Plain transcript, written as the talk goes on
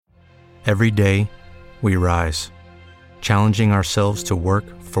Every day, we rise, challenging ourselves to work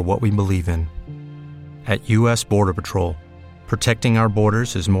for what we believe in. At U.S. Border Patrol, protecting our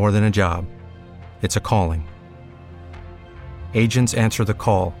borders is more than a job. It's a calling. Agents answer the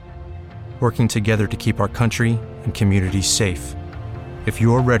call, working together to keep our country and communities safe. If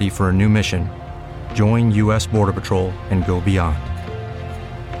you're ready for a new mission, join U.S. Border Patrol and go beyond.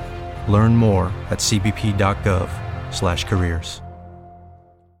 Learn more at cbp.gov/careers.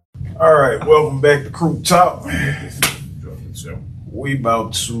 All right, welcome back to Crew Talk. We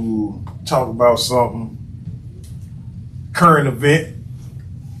about to talk about something, current event,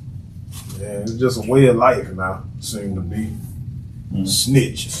 and it's just a way of life now, seem to be.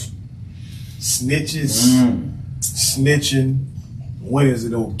 Snitches. Snitching. When is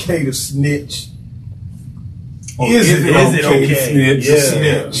it okay to snitch? Is it okay to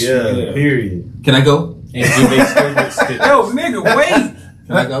snitch? Yeah, period. Can I go? And do they still get stitches? Yo, nigga, wait.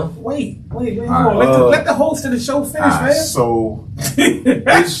 Can I go? Wait. Hold on. Let the host of the show finish, man. So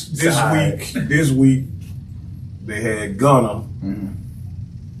this week they had Gunna.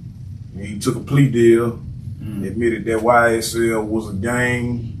 He took a plea deal, admitted that YSL was a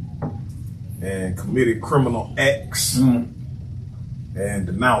gang and committed criminal acts and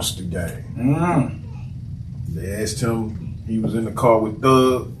denounced the gang. They asked him, he was in the car with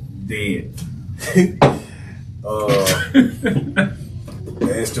Thug. Dead.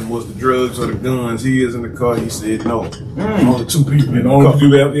 They asked him, was the drugs or the guns? He is in the car. He said no. Only two people in the car.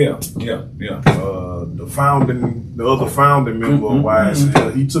 Yeah. The other founding member of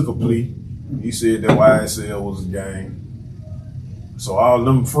YSL, he took a plea. He said that YSL was a gang. So all of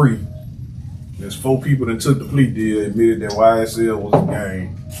them free. There's 4 people that took the plea deal, admitted that YSL was a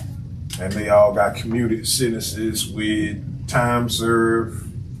gang. And they all got commuted sentences with time served.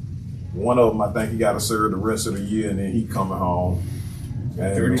 One of them, I think he got to serve the rest of the year, and then he coming home.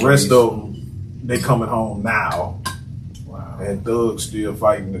 And the rest of them, they coming home now. Wow. And Thug's still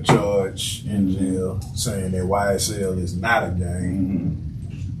fighting the charge in jail, saying that YSL is not a gang.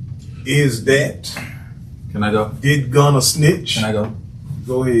 Is that? Can I go? Did Gunna snitch? Can I go?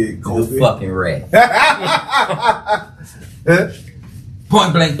 Go ahead, Kobe. He's a fucking rat.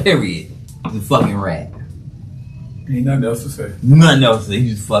 Point blank, period. He's a fucking rat. Ain't nothing else to say. Nothing else.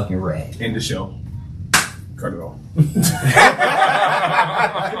 He's just a fucking rat. End the show. Cut it off.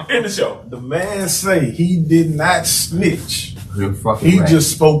 End the show. The man say he did not snitch. You're a fucking He rat.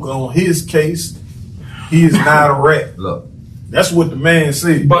 just spoke on his case. He is not a rat. Look. That's what the man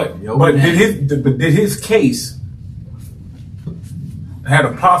said. But did his case had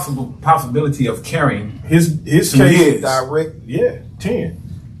a possibility of carrying his case years. direct? Yeah, 10.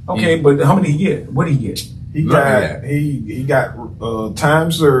 Okay, but how many he get? What did he get? He got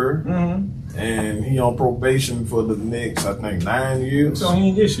time served, and he on probation for the next, I think, 9 years. So he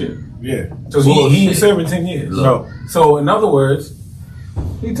ain't get shit. Yeah. So he ain't serving 10 years. No. So in other words,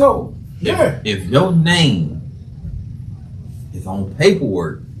 he told. Yeah. If your name is on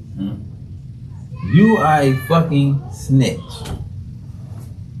paperwork, you are a fucking snitch.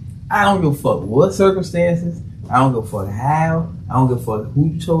 I don't give a fuck what circumstances. I don't give a fuck how. I don't give a fuck who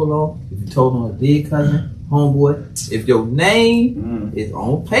you told on. If you told on a big cousin, homeboy. If your name is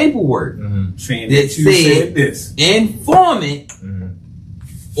on paperwork Saying that that you said this. informant,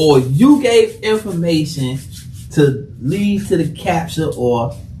 or you gave information to lead to the capture,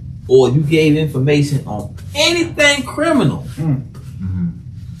 or you gave information on anything criminal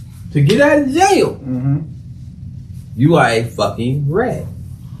to get out of jail, you are a fucking rat.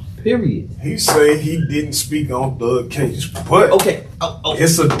 Period. He say he didn't speak on the case, but Okay.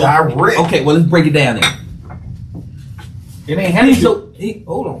 it's a direct. Okay, well, let's break it down then. It ain't happening.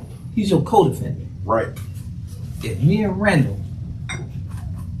 Hold on. He's your co-defendant. Right. If me and Randall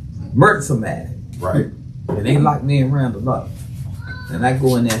murder somebody, Right. and they lock me and Randall up, and I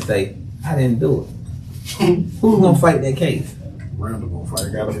go in there and say, I didn't do it, who's gonna fight that case? Randall gonna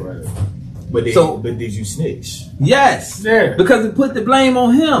fight. Gotta fight. But did you snitch? Yes. Yeah. Because it put the blame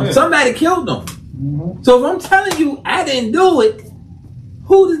on him. Yeah. Somebody killed him. So if I'm telling you I didn't do it,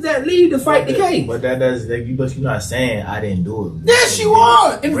 who does that leave to fight the case? But that does but you're not saying I didn't do it. Yes, you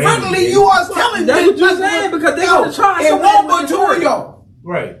are. In front of you are telling That's what you're saying, because they're gonna try it somebody won't with but two the of y'all.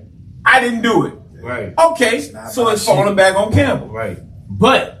 Right. I didn't do it. Right. Okay, not so my it's falling shit. back on Campbell. Right.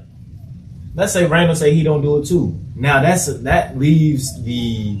 But let's say Randall say he don't do it too. Now that leaves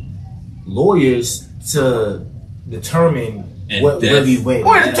the lawyers to determine And what really went.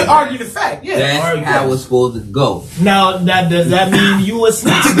 Or to argue the fact, yeah. That's how it's supposed to go. Now does that mean you a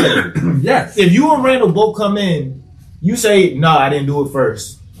snitch then? Yes. If you and Randall both come in, you say, no, I didn't do it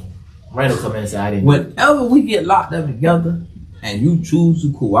first. Randall come in and say, I didn't do it. Whenever we get locked up together, and you choose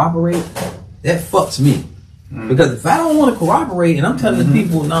to cooperate, that fucks me. Because if I don't want to cooperate and I'm telling the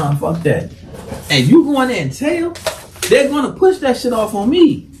people, nah, fuck that, and you go in there and tell, they're gonna push that shit off on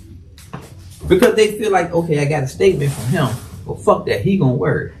me. Because they feel like, okay, I got a statement from him. Well, fuck that, he gonna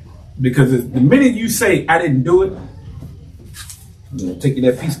work. Because the minute you say I didn't do it, I'm gonna take you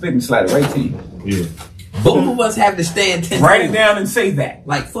that piece of paper and slide it right to you. Yeah. Both of us have to stand 10 Write it down and say that.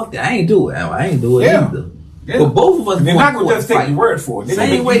 Like, fuck that, I ain't do it. I ain't do it either. Yeah. But both of us They're not gonna going just to take fight. your word for it. They're Same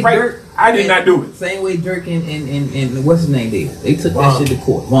gonna way make you right. Dirk. I did not do it. Same way Dirk and what's his name did. They took that shit to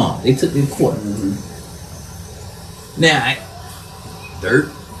court. Mom, they took it to court. Now, Dirk,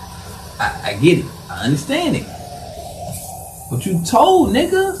 I get it. I understand it. But you told,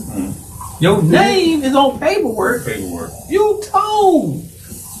 nigga, your name is on paperwork. You told.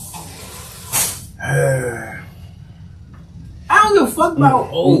 I don't give a fuck about,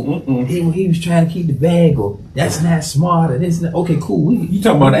 he was trying to keep the bag, or that's not smart, or this and that. Okay, cool. You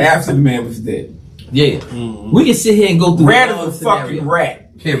talking about after the man was dead. Yeah. We can sit here and go through Rat all is a the fucking scenario.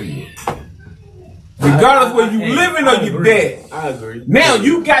 rat. Period. Regardless whether you living or you dead. I agree. Now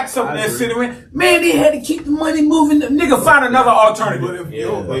you got something that's sitting around. Man, they had to keep the money moving. The nigga, find another alternative.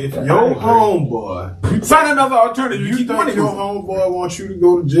 But if your homeboy, Find another alternative. You you keep the money think your moving. homeboy wants you to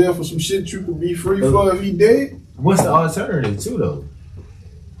go to jail for some shit you could be free for if he dead? What's the alternative too, though?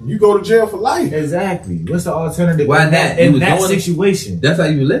 You go to jail for life. Exactly. What's the alternative? Why in not? that, You in was that doing it. situation? That's how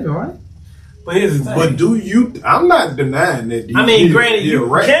you living, right? But here's the thing. But do you? I'm not denying that. I mean, granted,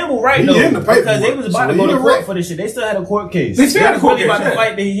 Campbell right He though, in the paperwork, because they was about so to go he to a court rat. for this shit. They still had a court case. They still had a court was really case, about to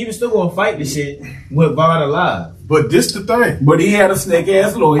yeah. fight. He was still going to fight the shit with Vaughn alive. But this the thing. But he had a snake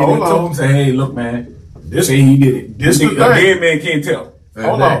ass lawyer Hold that told on. him, say, hey, look, man, This say he did it. This a the dead thing. man can't tell.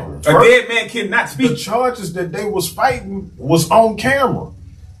 Hold on. A dead man cannot The speak. charges that they was fighting was on camera.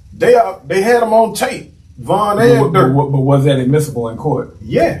 They had them on tape. Von and Dirk. But was that admissible in court?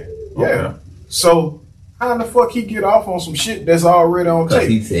 Yeah. Okay. So how in the fuck he get off on some shit that's already on 'Cause tape?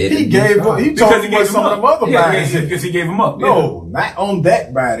 he said he it gave was he Because told he me gave him some of them up. other Yeah, bodies. because he gave him up. No, not on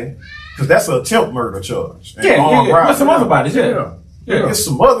that body, because that's an attempt murder charge. And Yeah, armed yeah. robbery. But some other bodies, yeah. There's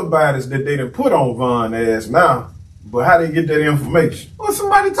some other bodies that they done put on Von ass now. But how they get that information? Well,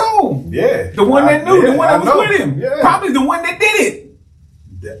 somebody told him. Yeah. The one that knew, the one that was with him. Yeah. Probably the one that did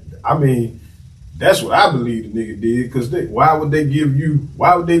it. I mean, that's what I believe the nigga did. Because why would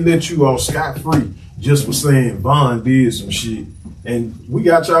they let you off scot-free just for saying Von did some shit? And we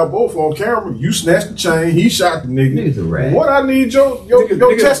got y'all both on camera. You snatched the chain. He shot the nigga. Nigga's a rat. What I need your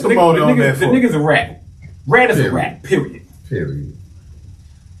testimony on that The for? nigga's a rat. Rat is a rat, period. Period.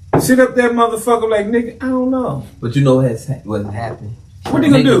 Sit up there, motherfucker, like, nigga, I don't know. But you know what happened? What they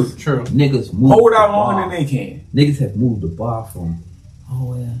gonna do? True. Niggas moved Hold out the longer bar. than they can. Niggas have moved the bar from,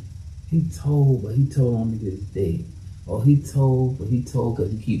 oh yeah, he told on niggas dead. Or he told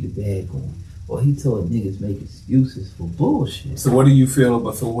because he keep the bag on. Or he told niggas make excuses for bullshit. So what do you feel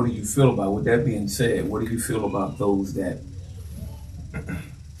about, with that being said, what do you feel about those that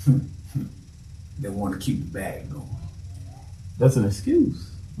that want to keep the bag going? That's an excuse.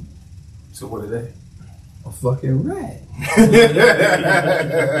 So what are they? A fucking rat.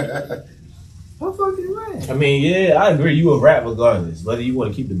 A fucking rat. I mean, yeah, I agree. You a rat regardless. Whether you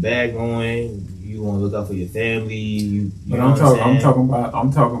want to keep the bag going, you want to look out for your family. You But know I'm what saying? talking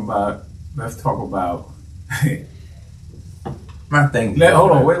about. Let's talk about. My thing.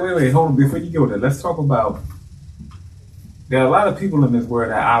 Hold on, wait, hold on. Before you go there, let's talk about. There are a lot of people in this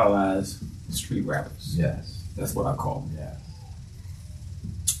world that idolize street rappers. Yes. That's what I call them. Yes.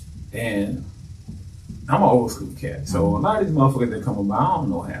 And I'm an old school cat, so a lot of these motherfuckers that come about, I don't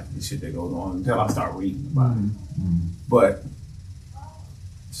know half of the shit that goes on until I start reading about it. But to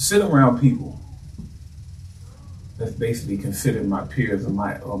sit around people that's basically considered my peers or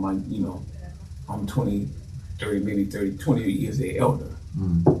my you know, I'm 20, 30, maybe 30, 20 years their elder.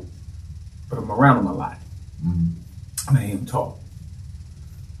 But I'm around them a lot. And I hear them talk.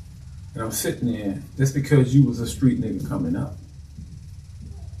 And I'm sitting there, just because you was a street nigga coming up,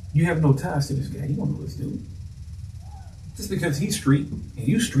 you have no ties to this guy. You don't know this dude. Just because he's street and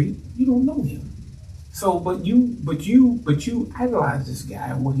you street, you don't know him. So, but you idolize this guy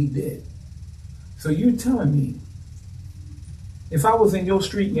and what he did. So you're telling me, if I was in your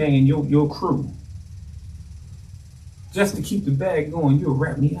street gang and your crew, just to keep the bag going, you'll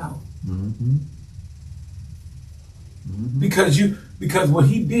rat me out. Because what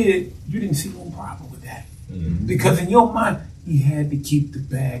he did, you didn't see no problem with that. Because in your mind, he had to keep the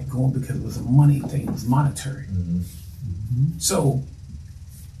bag going because it was a money thing, it was monetary. So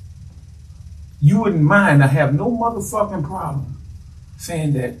you wouldn't mind, I have no motherfucking problem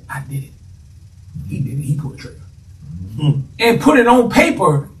saying that I did it. He did it, he pulled the trigger. and put it on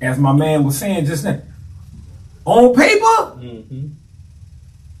paper, as my man was saying just now. On paper?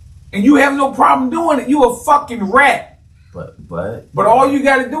 And you have no problem doing it, you a fucking rat. But all you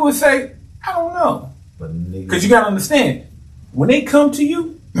gotta do is say, I don't know. Because you gotta understand, when they come to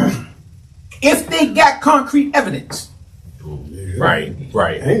you, if they got concrete evidence, right.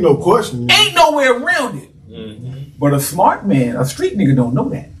 Ain't no question. Ain't no way around it. But a smart man, a street nigga don't know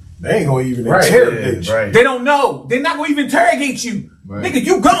that. They ain't gonna even interrogate you. They don't know. They're not gonna even interrogate you. Nigga,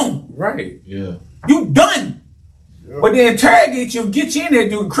 you gone. Yeah. You done. But they interrogate you and get you in there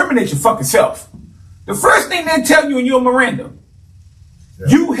to incriminate your fucking self. The first thing they tell you in your Miranda,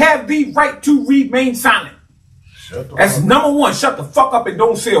 you have the right to remain silent. That's number one. Shut the fuck up and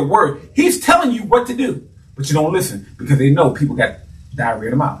don't say a word. He's telling you what to do, but you don't listen because they know people got diarrhea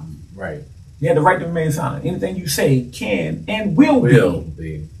in the mouth. Right. You have the right to remain silent. Anything you say can and will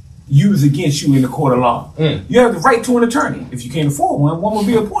be used against you in the court of law. You have the right to an attorney. If you can't afford one will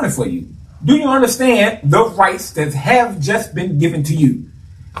be appointed for you. Do you understand the rights that have just been given to you?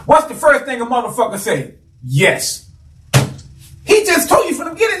 What's the first thing a motherfucker say? Yes. He just told you from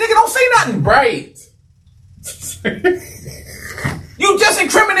the beginning, nigga, don't say nothing. Right. You just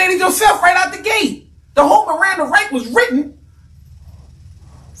incriminated yourself right out the gate. The whole Miranda right was written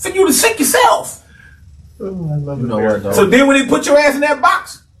for you to sick yourself. I love it. So then when they put your ass in that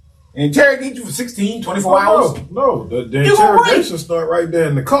box, interrogate you for 16, 24 hours. No, the interrogation start right there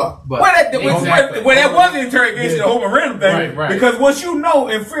in the car. Where that was the interrogation, the whole random thing. Right. Because once you know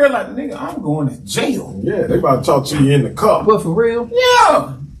and fear like, nigga, I'm going to jail. Yeah, they about to talk to you in the car. But for real?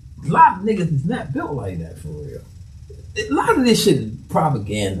 Yeah. A lot of niggas is not built like that, for real. A lot of this shit is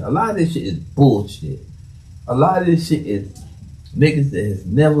propaganda. A lot of this shit is bullshit. A lot of this shit is niggas that has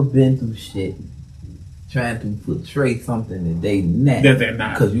never been through shit trying to portray something that they not. That they're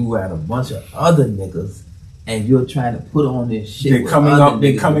not. Because you got a bunch of other niggas and you're trying to put on this shit. They're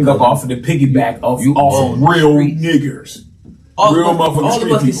coming up off of the piggyback of real niggers. All of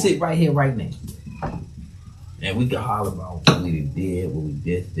us can sit right here right now. And we can holler about what we did, what we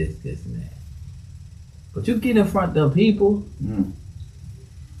this, and that. But you get in front of them people,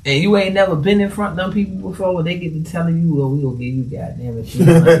 and you ain't never been in front of them people before, when they get to telling you, well, we gonna give you goddamn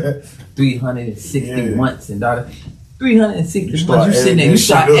it 360 months and dollar. 360 months, you sitting there, you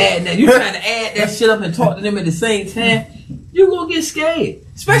start adding that, you trying to add that shit up and talk to them at the same time, you gonna get scared.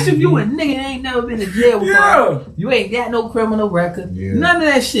 Especially if you a nigga that ain't never been to jail before. You ain't got no criminal record. None of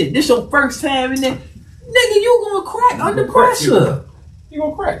that shit. This your first time in there. Nigga, you gonna crack under pressure. You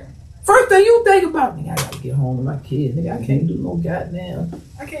gonna crack. First thing you think about, nigga, I gotta get home to my kids. Nigga, I can't do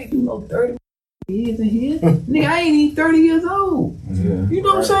no 30 years in here. Nigga, I ain't even 30 years old. You know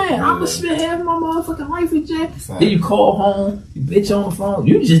what I'm saying? I'm gonna spend half my motherfucking life in jail. Then you call home, you bitch on the phone.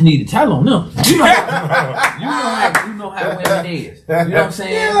 You just need to tell on them. You know how women is. You know what I'm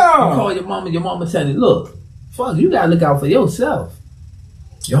saying? You call your mama telling you, look, fuck, you gotta look out for yourself.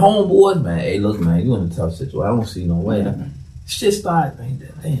 Your homeboys, man, hey, look, man, you in a tough situation. I don't see no way. Shit started, man.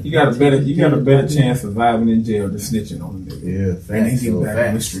 Damn, you got a better chance surviving in jail than snitching on a nigga. Yeah, thanks. Get back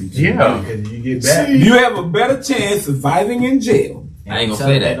on the streets. Yeah, because you get back. You have a better chance surviving in jail. I ain't gonna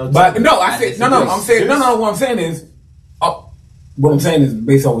say that. But no, I said no. I'm saying no. What I'm saying is,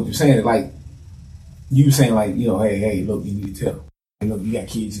 based on what you're saying, is like you saying, like, you know, hey, look, you need to tell. Hey, look, you got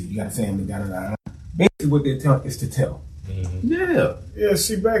kids, you got a family, Basically, what they're telling is to tell. Yeah.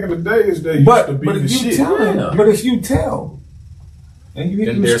 See, back in the days, they used to be the shit. But if you tell, and you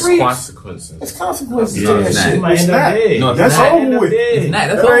hit the streets, consequences. There's consequences to No, that it's shit. It's not. No, That's over with. It's not.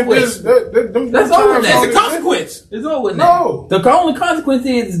 That's over with. That's over with. It's a consequence. It's over with. No. The only consequence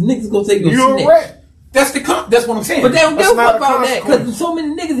is niggas gonna take your You're snitch. a rat. That's what I'm saying. But they don't give a That's fuck not a about that because so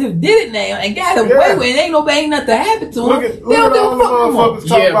many niggas have did it now and got away Yeah. with it. Ain't nothing happened to them. Look at all the motherfuckers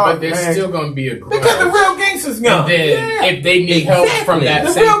talk Yeah, about, but there's man, still gonna be a grudge. because the real gangsters gone. And then if they need help from that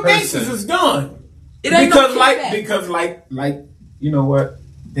The same real person, gangsters is gone. It ain't Because no like kickback. you know what?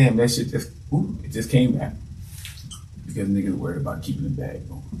 Damn, that shit it just came back. Because niggas worried about keeping the bag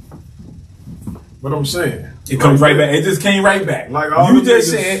going. But I'm saying, It comes right back. It just came right back. Like all you the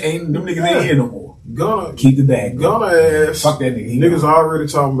just niggas- said, them niggas ain't here no more. Gunna Keep the bag going. Gunna ass. Fuck that nigga. Niggas already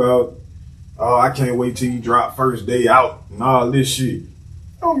talking about, oh, I can't wait till you drop first day out and all this shit.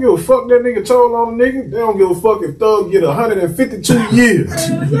 They don't give a fuck that nigga told on the nigga. They don't give a fuck if Thug get 152 years.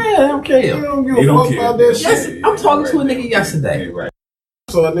 Yeah, they don't care. They don't give They a don't fuck care. about that Yes, shit. I'm talking to a nigga yesterday. Right.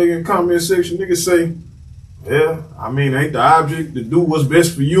 So a nigga in the comment section, nigga say, yeah, I mean, ain't the object to do what's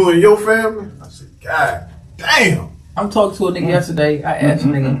best for you and your family? I said, God damn. I'm talking to a nigga yesterday. I asked a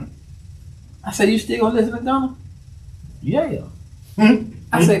nigga, I said, you still gonna listen to Gunna? Yeah.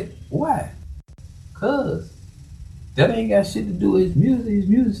 I said, why? Cause That ain't got shit to do with his music. His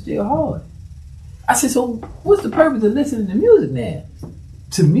music's still hard. I said, so what's the purpose of listening to music now?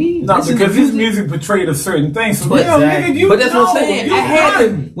 To me, No, because his music portrayed a certain thing. So But, nigga, you but that's what I'm know, saying. you I had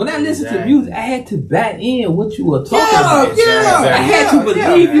to, know. when I listened to music, I had to back in what you were talking Yeah, about. yeah. I had to believe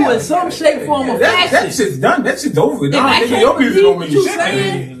Yeah. you in some shape, form, or That fashion. shit's done. That shit's over. And I Nigga, can't your music believe don't what mean you shit.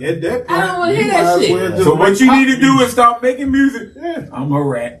 saying. At that point, I don't wanna you hear that might as shit. well just So what make you pop need to do is stop making music. Yeah. I'm a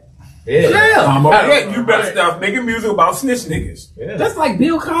rat. Yeah. I'm a rat. You better stop making music about snitch niggas. Yeah. That's like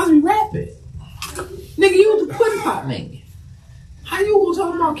Bill Cosby rapping. Nigga, you was the pudding pop nigga. How you gonna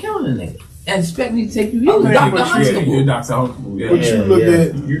talk about killing a nigga and expect me to take you? You was Dr. Yeah, Huxtable. you're Dr. Huxtable. Yeah. But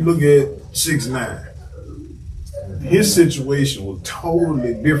Yeah, you look at 6ix9ine. His situation was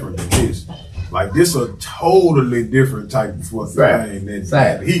totally different than his. Like this a totally different type of fucking thing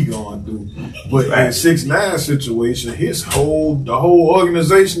that he going through. But in 6ix9ine's situation, the whole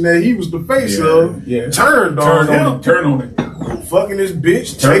organization that he was the face of turned on him. Turn on it. Fucking his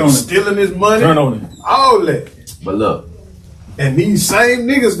bitch, Turn on it. stealing his money, Turn on it. all that. But look, And these same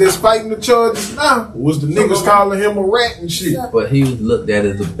niggas that's fighting the charges now was the niggas calling him a rat and shit. but he was looked at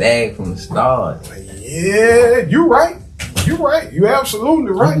as a bag from the start. Yeah, you right. You right. You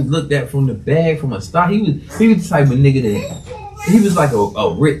absolutely He right. was looked at from the bag from a start. He was the type of nigga that he was like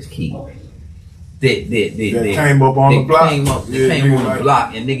a rich kid that came up on the block. Came on nigga, the like-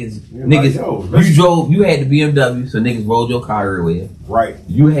 block and niggas like, yo, let's- you had the BMW, so niggas rolled your car everywhere. Right.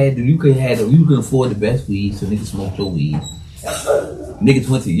 You could afford the best weed, so niggas smoked your weed. Niggas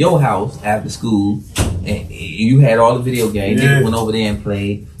went to your house after school, and you had all the video games. Yeah. Niggas went over there and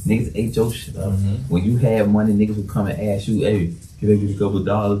played. Niggas ate your shit up. When you had money, niggas would come and ask you, "Hey, can I get a couple of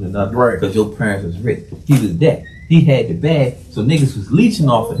dollars?" and nothing, Right. because your parents was rich. He was that. He had the bag, so niggas was leeching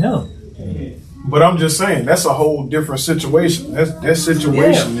off of him. But I'm just saying, that's a whole different situation. That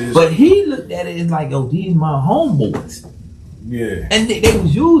situation is. But he looked at it as like, "Oh, these my homeboys," yeah. and they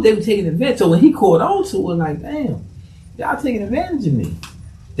was used. They were taking advantage. So when he caught on to it, like, "Damn, y'all taking advantage of me."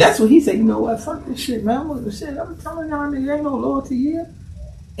 That's what he said. You know what? Fuck this shit, man. I'm telling y'all niggas, ain't no loyalty here.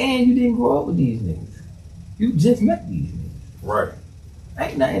 And you didn't grow up with these niggas. You just met these niggas. Right.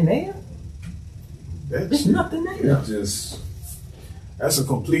 Ain't nothing there. That There's shit, nothing there. that's a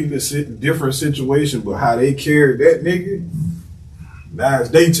completely different situation. But how they carried that nigga, now it's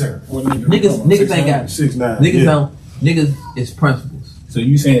their turn. Niggas ain't got 6ix9ine. niggas yeah. don't. Niggas is principles. So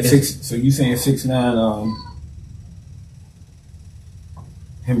you saying 6ix9ine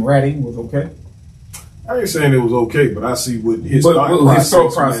him ratting was okay? I ain't saying it was okay, but I see what his But thought his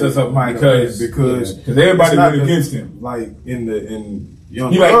thought process of might have been because everybody it's not went against him. Like in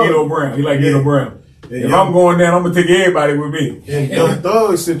Young He like Thug. Ghetto Brown. He like Yeah. Ghetto Brown. And If Young- I'm going down, I'm gonna take everybody with me. In Young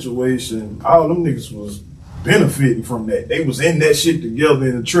Thug's situation, all them niggas was benefiting from that. They was in that shit together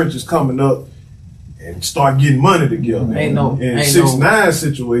in the trenches coming up and start getting money together. Ain't no- in ain't 6ix9ine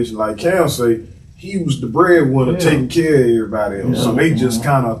situation, like Cam say, he was the breadwinner taking care of everybody else. So they just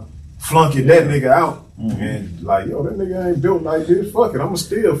kind of flunking that nigga out. And like, yo, that nigga ain't built like this. Fuck it, I'ma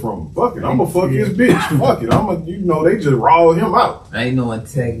steal from him. Fuck it, I'ma fuck his bitch. Fuck it, I'ma, they just raw him out. Ain't no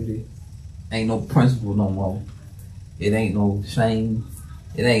integrity. Ain't no principle no more. It ain't no shame.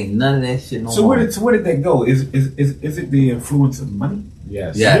 It ain't none of that shit no So more. where did that go? Is it the influence of money?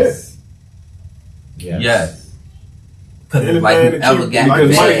 Yes. Yes. Yes. Yes. Because Anything like that whoever you- got like the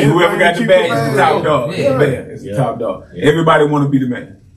Because Money, bag. whoever got the keep bag the is the bag. top dog. Yeah. It's the bag. It's the Yeah. top dog. Yeah. Everybody want to be the man.